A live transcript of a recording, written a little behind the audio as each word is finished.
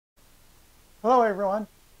Hello everyone,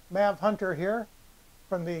 Mav Hunter here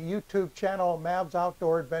from the YouTube channel Mav's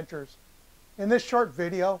Outdoor Adventures. In this short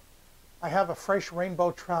video, I have a fresh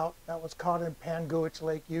rainbow trout that was caught in Panguitch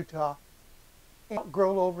Lake, Utah. It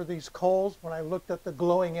grilled over these coals. When I looked at the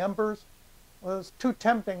glowing embers, it was too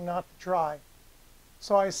tempting not to try.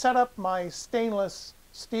 So I set up my stainless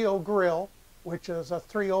steel grill, which is a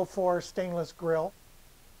 304 stainless grill.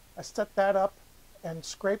 I set that up and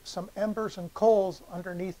scraped some embers and coals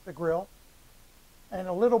underneath the grill and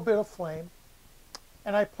a little bit of flame,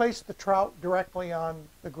 and I placed the trout directly on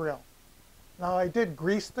the grill. Now I did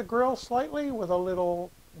grease the grill slightly with a little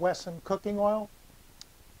Wesson cooking oil,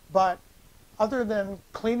 but other than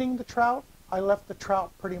cleaning the trout, I left the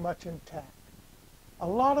trout pretty much intact. A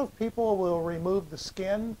lot of people will remove the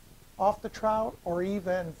skin off the trout or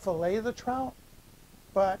even fillet the trout,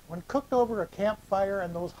 but when cooked over a campfire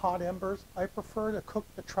and those hot embers, I prefer to cook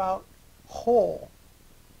the trout whole,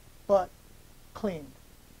 but cleaned.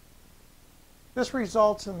 This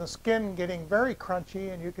results in the skin getting very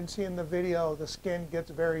crunchy, and you can see in the video the skin gets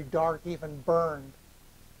very dark, even burned.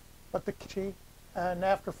 And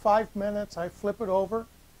after 5 minutes I flip it over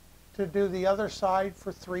to do the other side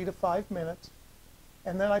for 3 to 5 minutes,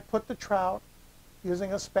 and then I put the trout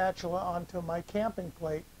using a spatula onto my camping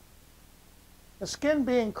plate. The skin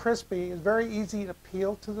being crispy is very easy to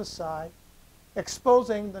peel to the side,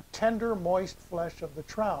 exposing the tender, moist flesh of the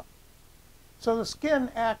trout. So the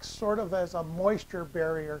skin acts sort of as a moisture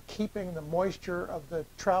barrier, keeping the moisture of the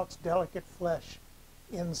trout's delicate flesh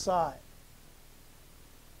inside.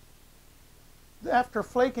 After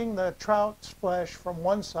flaking the trout's flesh from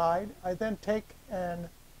one side, I then take and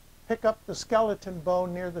pick up the skeleton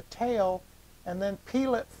bone near the tail and then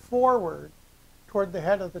peel it forward toward the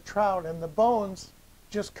head of the trout, and the bones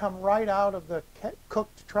just come right out of the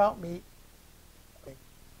cooked trout meat.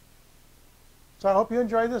 So I hope you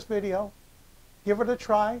enjoy this video. Give it a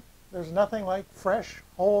try. There's nothing like fresh,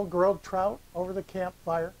 whole grilled trout over the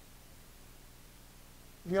campfire.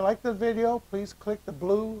 If you like the video, please click the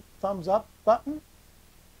blue thumbs up button.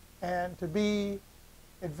 And to be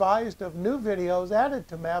advised of new videos added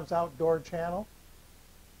to Mav's Outdoor channel,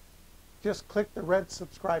 just click the red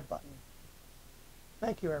subscribe button.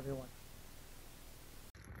 Thank you, everyone.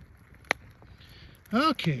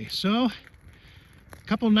 Okay, so a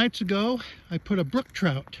couple nights ago I put a brook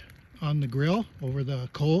trout on the grill over the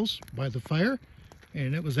coals by the fire,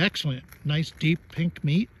 and it was excellent. Nice deep pink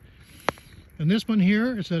meat. And this one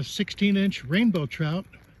here is a 16-inch rainbow trout,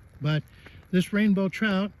 but this rainbow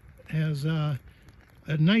trout has a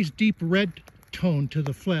nice deep red tone to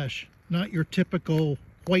the flesh, not your typical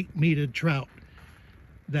white meated trout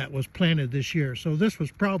that was planted this year. So this was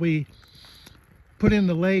probably put in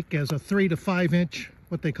the lake as a 3 to 5 inch,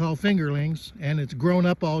 what they call fingerlings, and it's grown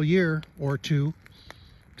up all year or two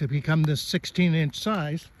to become this 16-inch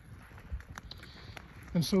size.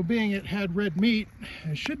 And so being it had red meat,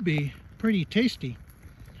 it should be pretty tasty.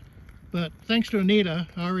 But thanks to Anita,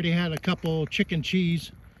 I already had a couple chicken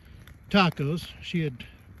cheese tacos. She had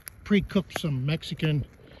pre-cooked some Mexican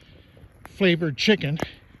flavored chicken,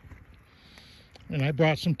 and I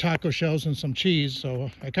brought some taco shells and some cheese, so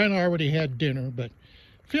I kind of already had dinner, but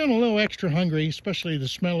feeling a little extra hungry, especially the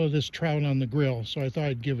smell of this trout on the grill, so I thought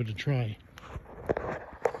I'd give it a try.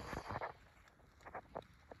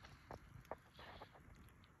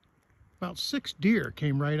 About 6 deer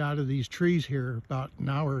came right out of these trees here about an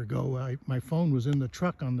hour ago. My phone was in the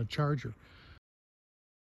truck on the charger.